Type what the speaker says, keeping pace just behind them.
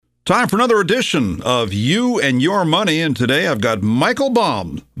Time for another edition of You and Your Money, and today I've got Michael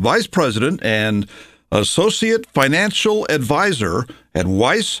Baum, Vice President and Associate Financial Advisor at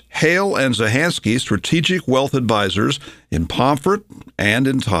Weiss, Hale, and Zahansky Strategic Wealth Advisors in Pomfret and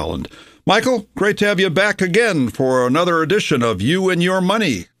in Tolland. Michael, great to have you back again for another edition of You and Your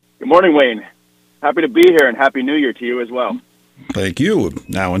Money. Good morning, Wayne. Happy to be here, and Happy New Year to you as well. Thank you.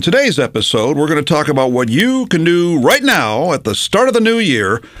 Now, in today's episode, we're going to talk about what you can do right now at the start of the new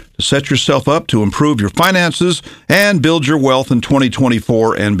year to set yourself up to improve your finances and build your wealth in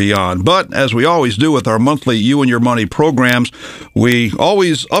 2024 and beyond. But as we always do with our monthly You and Your Money programs, we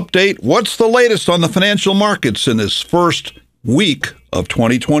always update what's the latest on the financial markets in this first week of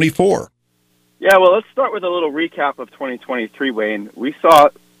 2024. Yeah, well, let's start with a little recap of 2023, Wayne. We saw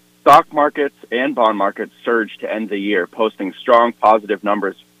stock markets and bond markets surge to end the year, posting strong positive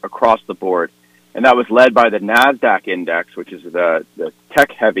numbers across the board. And that was led by the NASDAQ index, which is the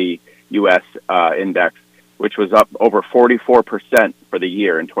tech-heavy U.S. Index, which was up over 44% for the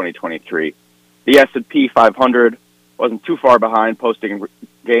year in 2023. The S&P 500 wasn't too far behind, posting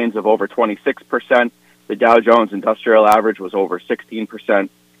gains of over 26%. The Dow Jones Industrial Average was over 16%.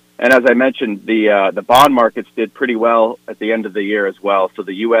 And as I mentioned, the bond markets did pretty well at the end of the year as well. So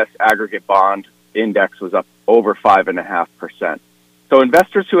the U.S. aggregate bond index was up over 5.5%. So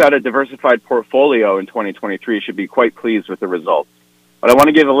investors who had a diversified portfolio in 2023 should be quite pleased with the results. But I want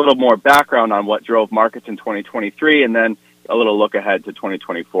to give a little more background on what drove markets in 2023 and then a little look ahead to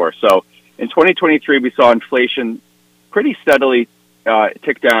 2024. So in 2023, we saw inflation pretty steadily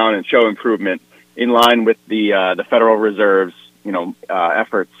tick down and show improvement in line with the Federal Reserve's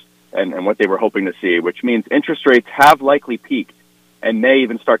efforts and what they were hoping to see, which means interest rates have likely peaked and may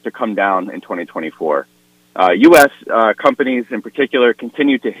even start to come down in 2024. U.S. companies in particular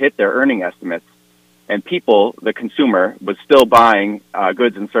continue to hit their earning estimates, and people, the consumer, was still buying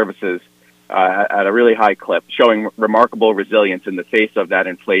goods and services at a really high clip, showing remarkable resilience in the face of that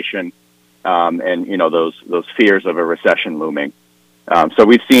inflation and those fears of a recession looming. So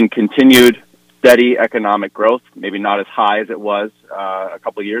we've seen continued steady economic growth, maybe not as high as it was a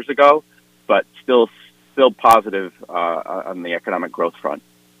couple of years ago, but still positive on the economic growth front.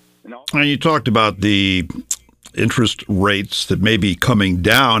 And you talked about the interest rates that may be coming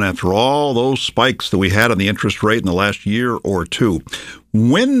down after all those spikes that we had on the interest rate in the last year or two.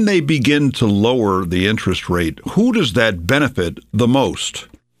 When they begin to lower the interest rate, who does that benefit the most?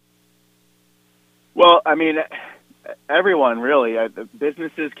 Well, I mean, everyone, really.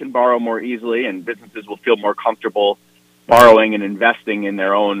 Businesses can borrow more easily, and businesses will feel more comfortable borrowing and investing in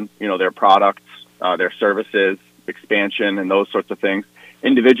their own, their products, their services, expansion, and those sorts of things.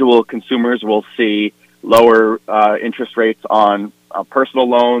 Individual consumers will see lower interest rates on personal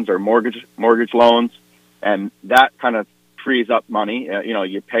loans or mortgage loans, and that kind of frees up money.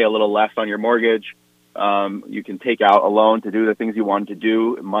 You pay a little less on your mortgage. You can take out a loan to do the things you want to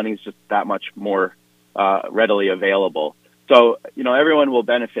do. Money's just that much more readily available. So, everyone will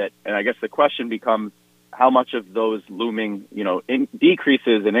benefit. And I guess the question becomes how much of those looming,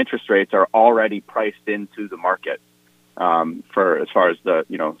 decreases in interest rates are already priced into the market for as far as the,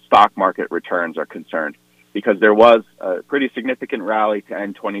 stock market returns are concerned. Because there was a pretty significant rally to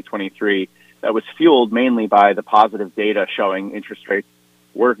end 2023 that was fueled mainly by the positive data showing interest rates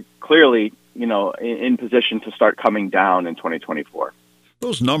were clearly, in position to start coming down in 2024.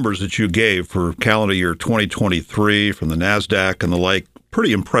 Those numbers that you gave for calendar year 2023 from the NASDAQ and the like,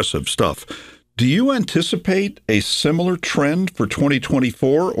 pretty impressive stuff. Do you anticipate a similar trend for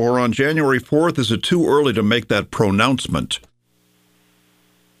 2024, or on January 4th, is it too early to make that pronouncement?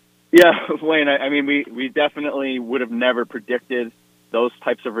 Yeah, Wayne, I mean, we definitely would have never predicted those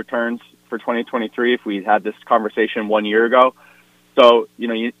types of returns for 2023 if we had this conversation 1 year ago. So,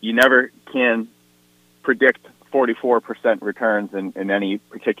 you never can predict 44% returns in any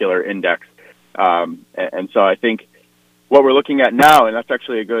particular index. And so I think what we're looking at now, and that's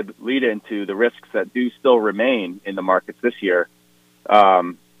actually a good lead into the risks that do still remain in the markets this year,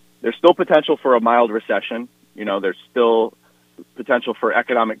 there's still potential for a mild recession. There's still potential for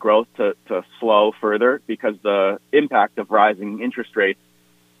economic growth to slow further because the impact of rising interest rates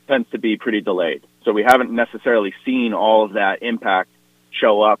tends to be pretty delayed. So we haven't necessarily seen all of that impact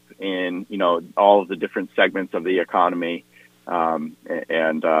show up in, all of the different segments of the economy, and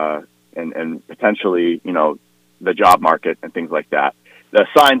potentially, the job market and things like that. The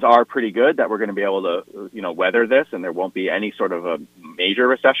signs are pretty good that we're going to be able to, weather this, and there won't be any sort of a major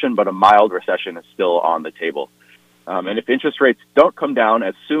recession, but a mild recession is still on the table. And if interest rates don't come down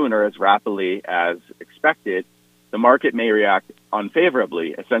as soon or as rapidly as expected, the market may react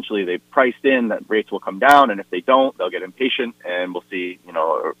unfavorably. Essentially, they've priced in that rates will come down, and if they don't, they'll get impatient, and we'll see,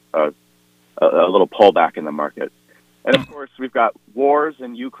 a little pullback in the market. And of course, we've got wars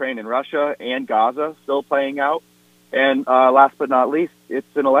in Ukraine and Russia and Gaza still playing out. And last but not least,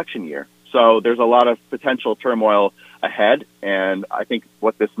 it's an election year. So there's a lot of potential turmoil ahead. And I think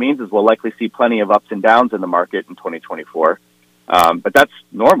what this means is we'll likely see plenty of ups and downs in the market in 2024. But that's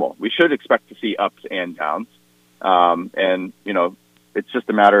normal. We should expect to see ups and downs. It's just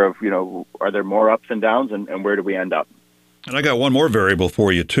a matter of, are there more ups and downs, and where do we end up? And I got one more variable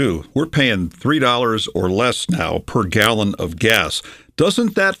for you, too. We're paying $3 or less now per gallon of gas.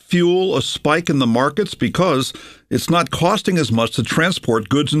 Doesn't that fuel a spike in the markets because it's not costing as much to transport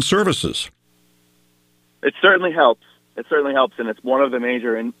goods and services? It certainly helps. And it's one of the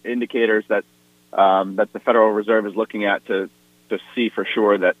major indicators that the Federal Reserve is looking at to see for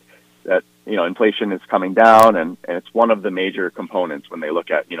sure that inflation is coming down, and it's one of the major components when they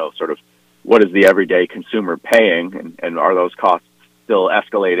look at sort of what is the everyday consumer paying, and are those costs still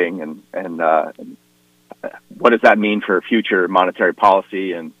escalating, and what does that mean for future monetary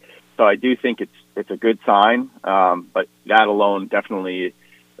policy? And so I do think it's a good sign, but that alone definitely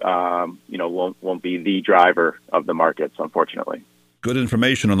won't be the driver of the markets, unfortunately. Good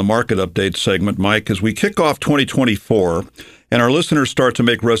information on the market update segment, Mike. As we kick off 2024 and our listeners start to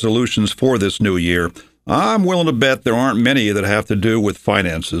make resolutions for this new year, I'm willing to bet there aren't many that have to do with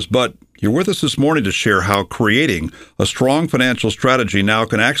finances, but you're with us this morning to share how creating a strong financial strategy now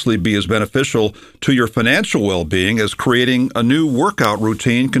can actually be as beneficial to your financial well-being as creating a new workout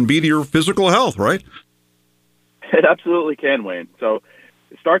routine can be to your physical health, right? It absolutely can, Wayne. So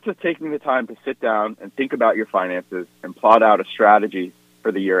it starts with taking the time to sit down and think about your finances and plot out a strategy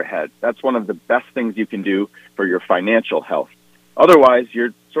for the year ahead. That's one of the best things you can do for your financial health. Otherwise,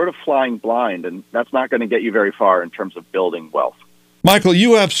 you're sort of flying blind, and that's not going to get you very far in terms of building wealth. Michael,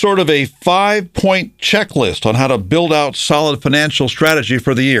 you have sort of a 5-point checklist on how to build out solid financial strategy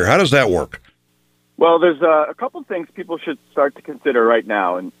for the year. How does that work? Well, there's a couple things people should start to consider right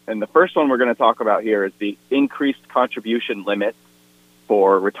now. And the first one we're going to talk about here is the increased contribution limit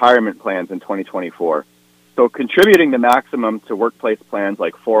for retirement plans in 2024. So contributing the maximum to workplace plans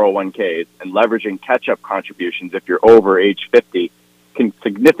like 401ks and leveraging catch-up contributions if you're over age 50 can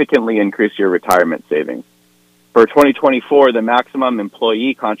significantly increase your retirement savings. For 2024, the maximum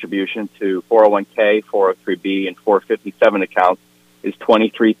employee contribution to 401k, 403b, and 457 accounts is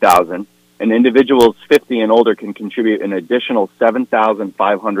 $23,000, and individuals 50 and older can contribute an additional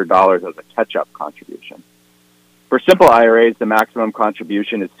 $7,500 as a catch-up contribution. For simple IRAs, the maximum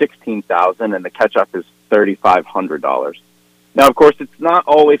contribution is $16,000, and the catch-up is $3,500. Now, of course, it's not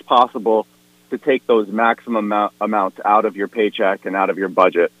always possible to take those maximum amounts out of your paycheck and out of your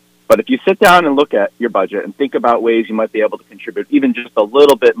budget. But if you sit down and look at your budget and think about ways you might be able to contribute even just a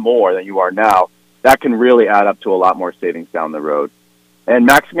little bit more than you are now, that can really add up to a lot more savings down the road. And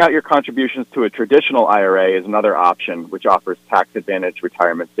maxing out your contributions to a traditional IRA is another option, which offers tax-advantaged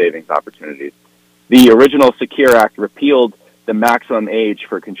retirement savings opportunities. The original Secure Act repealed the maximum age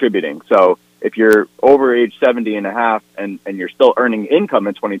for contributing. So if you're over age 70 and a half and you're still earning income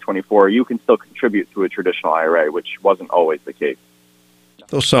in 2024, you can still contribute to a traditional IRA, which wasn't always the case.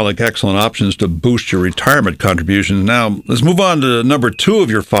 Those sound like excellent options to boost your retirement contributions. Now, let's move on to number 2 of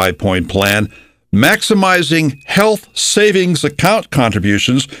your 5-point plan, maximizing health savings account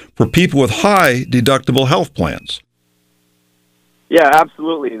contributions for people with high deductible health plans. Yeah,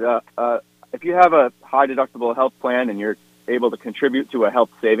 absolutely. If you have a high deductible health plan and you're able to contribute to a health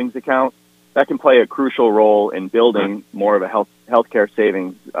savings account, that can play a crucial role in building more of a healthcare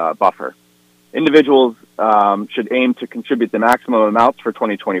savings buffer. Individuals should aim to contribute the maximum amounts for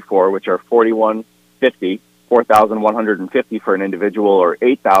 2024, which are $4,150 for an individual, or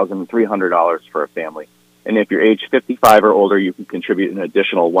 $8,300 for a family. And if you're age 55 or older, you can contribute an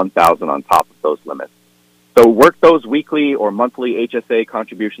additional $1,000 on top of those limits. So work those weekly or monthly HSA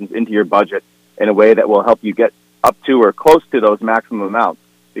contributions into your budget in a way that will help you get up to or close to those maximum amounts,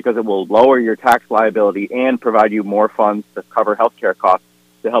 because it will lower your tax liability and provide you more funds to cover healthcare costs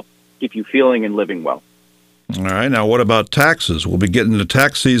to help keep you feeling and living well. All right. Now, what about taxes? We'll be getting into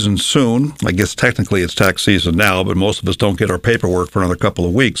tax season soon. I guess technically it's tax season now, but most of us don't get our paperwork for another couple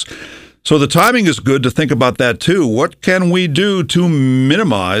of weeks. So the timing is good to think about that, too. What can we do to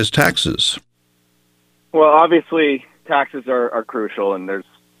minimize taxes? Well, obviously, taxes are crucial, and there's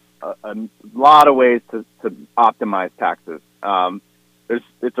a lot of ways to optimize taxes.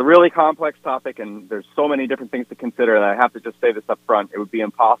 It's a really complex topic, and there's so many different things to consider that I have to just say this up front. It would be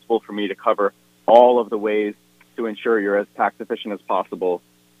impossible for me to cover all of the ways to ensure you're as tax efficient as possible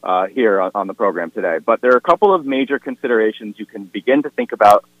here on the program today. But there are a couple of major considerations you can begin to think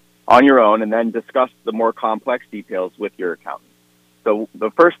about on your own and then discuss the more complex details with your accountant. So the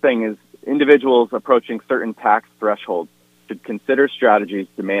first thing is individuals approaching certain tax thresholds should consider strategies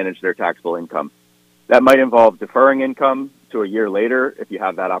to manage their taxable income. That might involve deferring income to a year later if you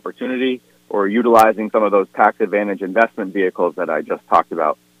have that opportunity, or utilizing some of those tax advantage investment vehicles that I just talked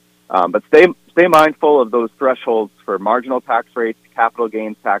about. But stay mindful of those thresholds for marginal tax rates, capital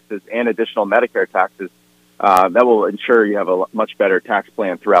gains taxes, and additional Medicare taxes. That will ensure you have a much better tax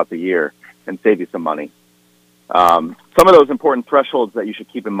plan throughout the year and save you some money. Some of those important thresholds that you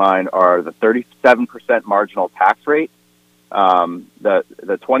should keep in mind are the 37% marginal tax rate, the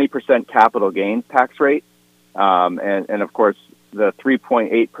 20% capital gains tax rate, and of course the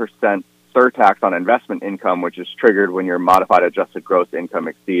 3.8% surtax on investment income, which is triggered when your modified adjusted gross income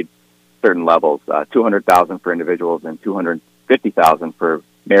exceeds certain levels, $200,000 for individuals and $250,000 for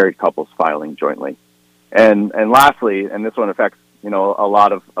married couples filing jointly. And lastly, and this one affects a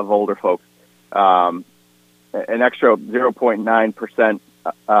lot of older folks, an extra 0.9%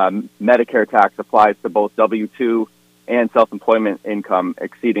 Medicare tax applies to both W-2 and self-employment income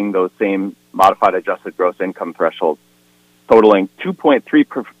exceeding those same modified adjusted gross income thresholds, totaling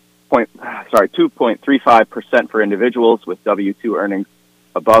 2.35% for individuals with W-2 earnings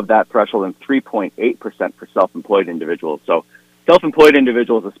above that threshold and 3.8% for self-employed individuals. So self-employed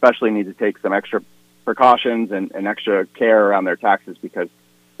individuals especially need to take some extra precautions and extra care around their taxes because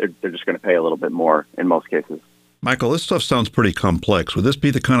they're just going to pay a little bit more in most cases. Michael, this stuff sounds pretty complex. Would this be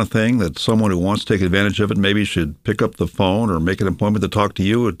the kind of thing that someone who wants to take advantage of it maybe should pick up the phone or make an appointment to talk to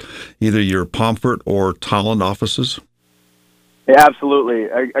you at either your Pomfret or Tolland offices? Yeah, absolutely.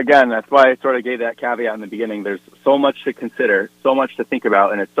 Again, that's why I sort of gave that caveat in the beginning. There's so much to consider, so much to think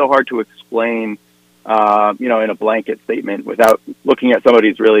about, and it's so hard to explain, in a blanket statement without looking at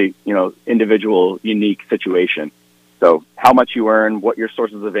somebody's really, individual, unique situation. So how much you earn, what your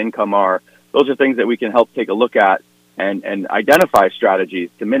sources of income are, those are things that we can help take a look at and identify strategies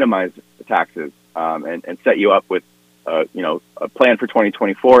to minimize the taxes and set you up with, a plan for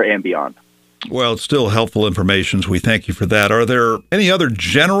 2024 and beyond. Well, it's still helpful information, so we thank you for that. Are there any other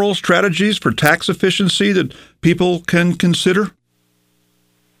general strategies for tax efficiency that people can consider?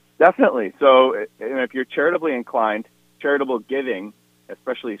 Definitely. So if you're charitably inclined, charitable giving,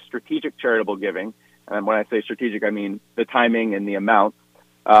 especially strategic charitable giving, and when I say strategic, I mean the timing and the amount,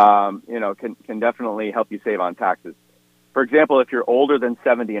 can definitely help you save on taxes. For example, if you're older than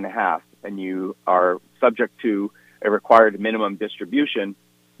 70 and a half and you are subject to a required minimum distribution,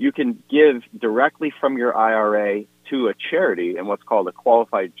 you can give directly from your IRA to a charity in what's called a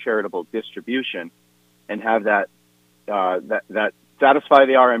qualified charitable distribution and have that satisfy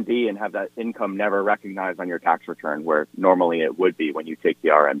the RMD and have that income never recognized on your tax return where normally it would be when you take the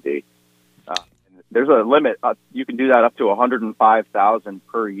RMD. There's a limit. You can do that up to $105,000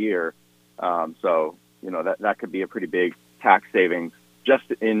 per year. So, that could be a pretty big tax savings just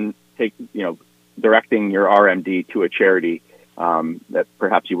in directing your RMD to a charity that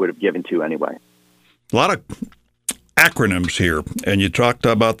perhaps you would have given to anyway. A lot of acronyms here, and you talked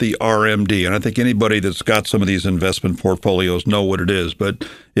about the RMD, and I think anybody that's got some of these investment portfolios know what it is, but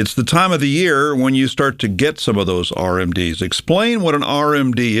it's the time of the year when you start to get some of those RMDs. Explain what an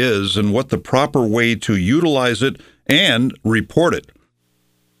RMD is and what the proper way to utilize it and report it.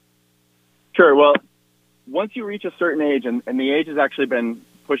 Sure. Well, once you reach a certain age, and the age has actually been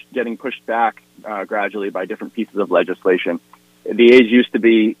getting pushed back gradually by different pieces of legislation. The age used to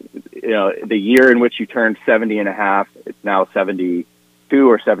be, the year in which you turned 70 and a half. It's now 72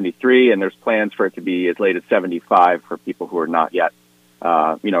 or 73, and there's plans for it to be as late as 75 for people who are not yet,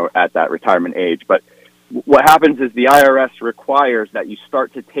 at that retirement age. But what happens is the IRS requires that you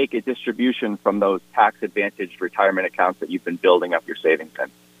start to take a distribution from those tax-advantaged retirement accounts that you've been building up your savings in.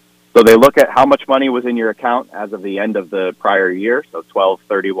 So they look at how much money was in your account as of the end of the prior year, so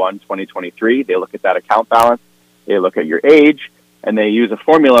 12/31/2023. They look at that account balance. They look at your age, and they use a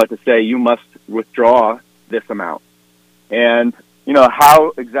formula to say you must withdraw this amount. And,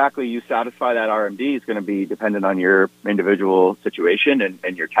 how exactly you satisfy that RMD is going to be dependent on your individual situation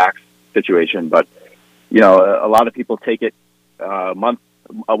and your tax situation. But, a lot of people take it 1 month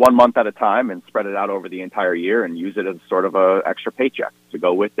at a time and spread it out over the entire year and use it as sort of a extra paycheck to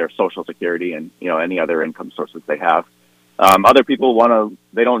go with their Social Security and, any other income sources they have. Other people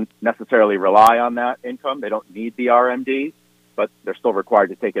they don't necessarily rely on that income. They don't need the RMD, but they're still required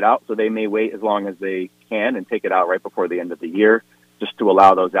to take it out. So they may wait as long as they can and take it out right before the end of the year just to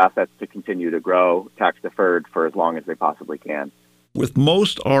allow those assets to continue to grow tax deferred for as long as they possibly can. With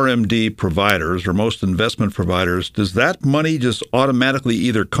most RMD providers or most investment providers, does that money just automatically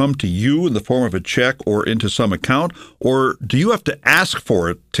either come to you in the form of a check or into some account, or do you have to ask for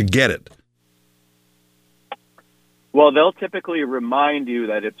it to get it? Well, they'll typically remind you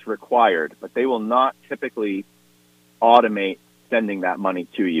that it's required, but they will not typically automate sending that money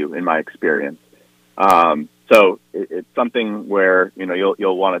to you, in my experience. So it's something where,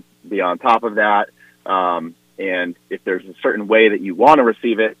 you'll want to be on top of that. And if there's a certain way that you want to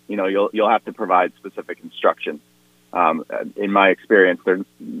receive it, you'll have to provide specific instructions. In my experience,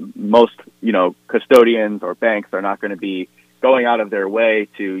 most, custodians or banks are not going to be going out of their way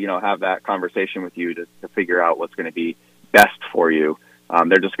to, have that conversation with you to figure out what's going to be best for you.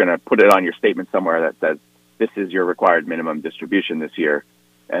 They're just going to put it on your statement somewhere that says, this is your required minimum distribution this year,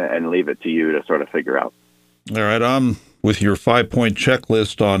 and leave it to you to sort of figure out. All right, I'm with your 5-point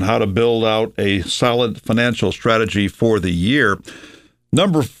checklist on how to build out a solid financial strategy for the year.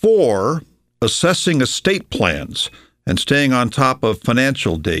 Number 4, assessing estate plans and staying on top of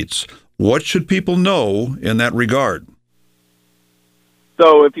financial dates. What should people know in that regard?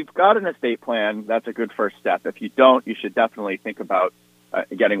 So if you've got an estate plan, that's a good first step. If you don't, you should definitely think about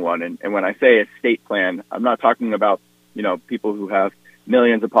getting one. And when I say estate plan, I'm not talking about, people who have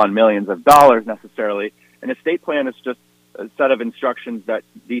millions upon millions of dollars necessarily. An estate plan is just a set of instructions that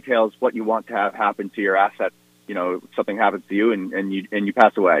details what you want to have happen to your assets. If something happens to you and you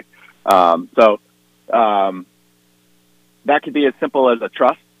pass away. So that could be as simple as a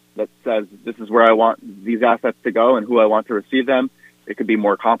trust that says, this is where I want these assets to go and who I want to receive them. It could be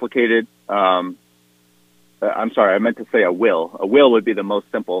more complicated. I'm sorry, I meant to say a will. A will would be the most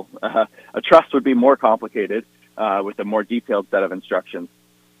simple. A trust would be more complicated with a more detailed set of instructions.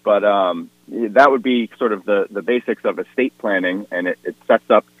 But that would be sort of the basics of estate planning, and it sets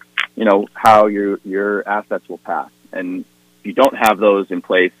up, how your assets will pass. And if you don't have those in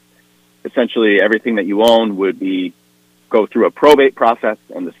place, essentially everything that you own would go through a probate process,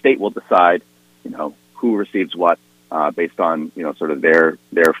 and the state will decide, who receives what. Based on, sort of their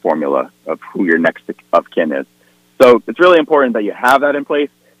formula of who your next of kin is. So it's really important that you have that in place.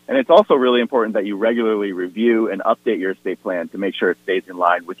 And it's also really important that you regularly review and update your estate plan to make sure it stays in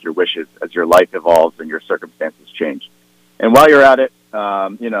line with your wishes as your life evolves and your circumstances change. And while you're at it,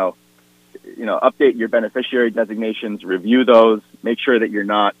 update your beneficiary designations, review those, make sure that you're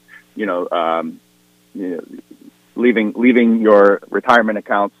not, leaving your retirement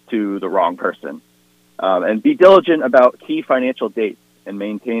accounts to the wrong person. And be diligent about key financial dates, and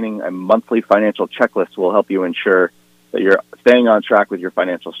maintaining a monthly financial checklist will help you ensure that you're staying on track with your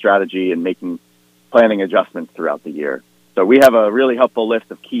financial strategy and making planning adjustments throughout the year. So we have a really helpful list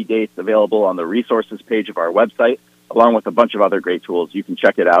of key dates available on the resources page of our website, along with a bunch of other great tools. You can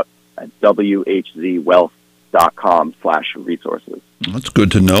check it out at whzwealth.com/resources. That's good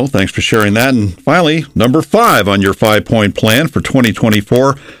to know. Thanks for sharing that. And finally, number 5 on your 5-point plan for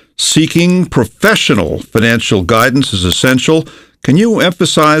 2024. Seeking professional financial guidance is essential. Can you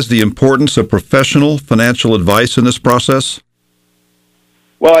emphasize the importance of professional financial advice in this process?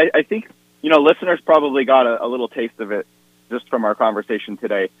 Well, I think, listeners probably got a little taste of it just from our conversation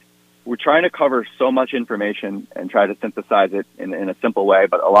today. We're trying to cover so much information and try to synthesize it in a simple way,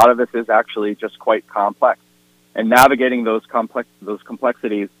 but a lot of this is actually just quite complex. And navigating those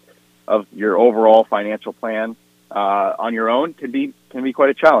complexities of your overall financial plan on your own can be quite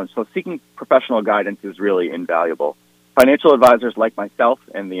a challenge. So seeking professional guidance is really invaluable. Financial advisors like myself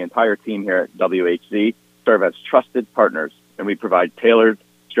and the entire team here at WHZ serve as trusted partners, and we provide tailored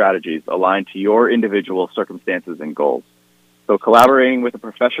strategies aligned to your individual circumstances and goals. So collaborating with a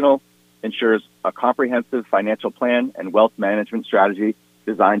professional ensures a comprehensive financial plan and wealth management strategy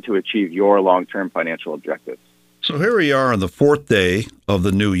designed to achieve your long-term financial objectives. So here we are on the 4th day of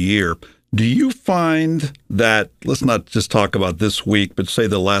the new year. Do you find that, let's not just talk about this week, but say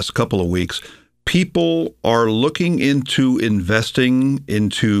the last couple of weeks, people are looking into investing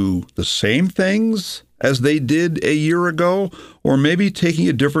into the same things as they did a year ago, or maybe taking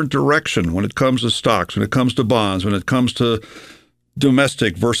a different direction when it comes to stocks, when it comes to bonds, when it comes to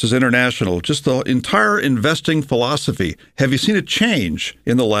domestic versus international, just the entire investing philosophy? Have you seen a change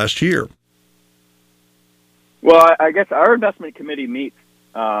in the last year? Well, I guess our investment committee meets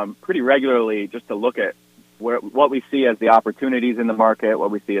pretty regularly just to look at what we see as the opportunities in the market, what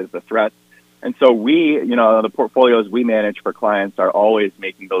we see as the threats. And so we, the portfolios we manage for clients are always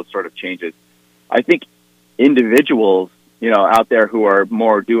making those sort of changes. I think individuals, out there who are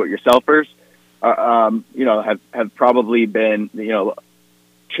more do-it-yourselfers, have probably been,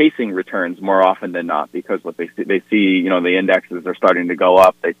 chasing returns more often than not, because what they see, the indexes are starting to go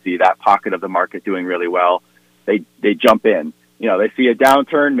up. They see that pocket of the market doing really well. They jump in. they see a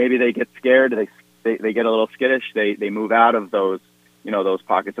downturn, maybe they get scared, they get a little skittish, they move out of those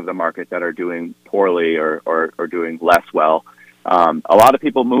pockets of the market that are doing poorly or doing less well. A lot of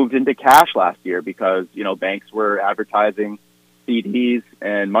people moved into cash last year because, banks were advertising CDs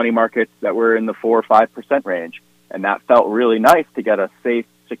and money markets that were in the 4 or 5% range. And that felt really nice to get a safe,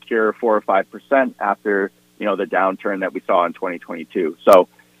 secure 4 or 5% after, the downturn that we saw in 2022. So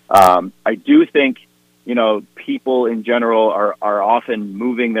I do think, people in general are often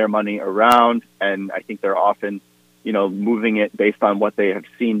moving their money around, and I think they're often, moving it based on what they have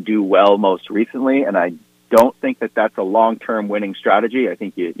seen do well most recently. And I don't think that that's a long-term winning strategy. I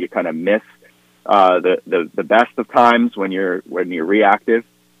think you kind of miss the best of times when you're reactive.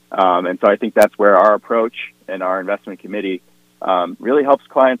 And so I think that's where our approach and our investment committee really helps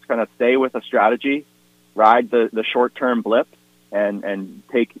clients kind of stay with a strategy, ride the short-term blip, and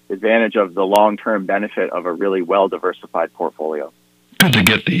take advantage of the long-term benefit of a really well-diversified portfolio. Good to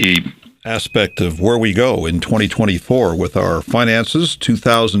get the aspect of where we go in 2024 with our finances,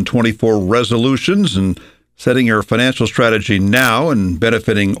 2024 resolutions, and setting your financial strategy now and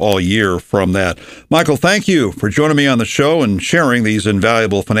benefiting all year from that. Michael, thank you for joining me on the show and sharing these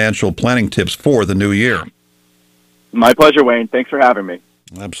invaluable financial planning tips for the new year. My pleasure, Wayne. Thanks for having me.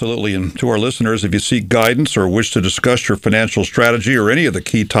 Absolutely. And to our listeners, if you seek guidance or wish to discuss your financial strategy or any of the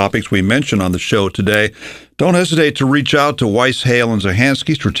key topics we mentioned on the show today, don't hesitate to reach out to Weiss, Hale &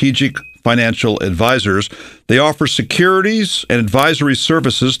 Zahansky Strategic Financial Advisors. They offer securities and advisory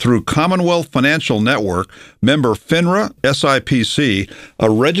services through Commonwealth Financial Network, member FINRA, SIPC, a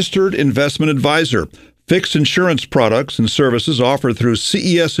registered investment advisor. Fixed insurance products and services offered through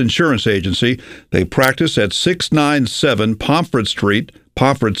CES Insurance Agency. They practice at 697 Pomfret Street,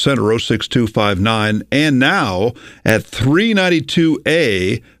 Pomfret Center 06259, and now at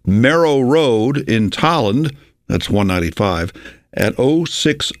 392A Merrow Road in Tolland, that's 195, at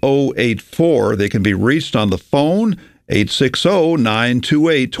 06084. They can be reached on the phone,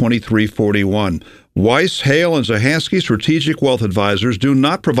 860-928-2341. Weiss, Hale & Zahansky Strategic Wealth Advisors do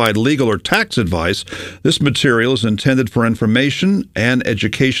not provide legal or tax advice. This material is intended for information and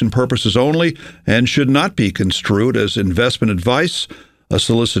education purposes only and should not be construed as investment advice, a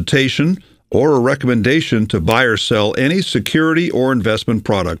solicitation, or a recommendation to buy or sell any security or investment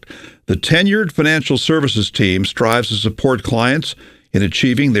product. The tenured financial services team strives to support clients in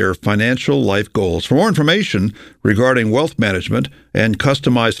achieving their financial life goals. For more information regarding wealth management and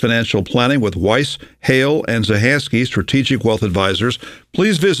customized financial planning with Weiss, Hale & Zahansky Strategic Wealth Advisors,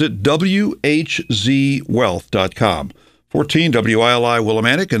 please visit WHZwealth.com. 14 WILI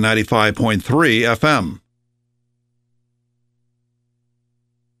Willimantic and 95.3 FM.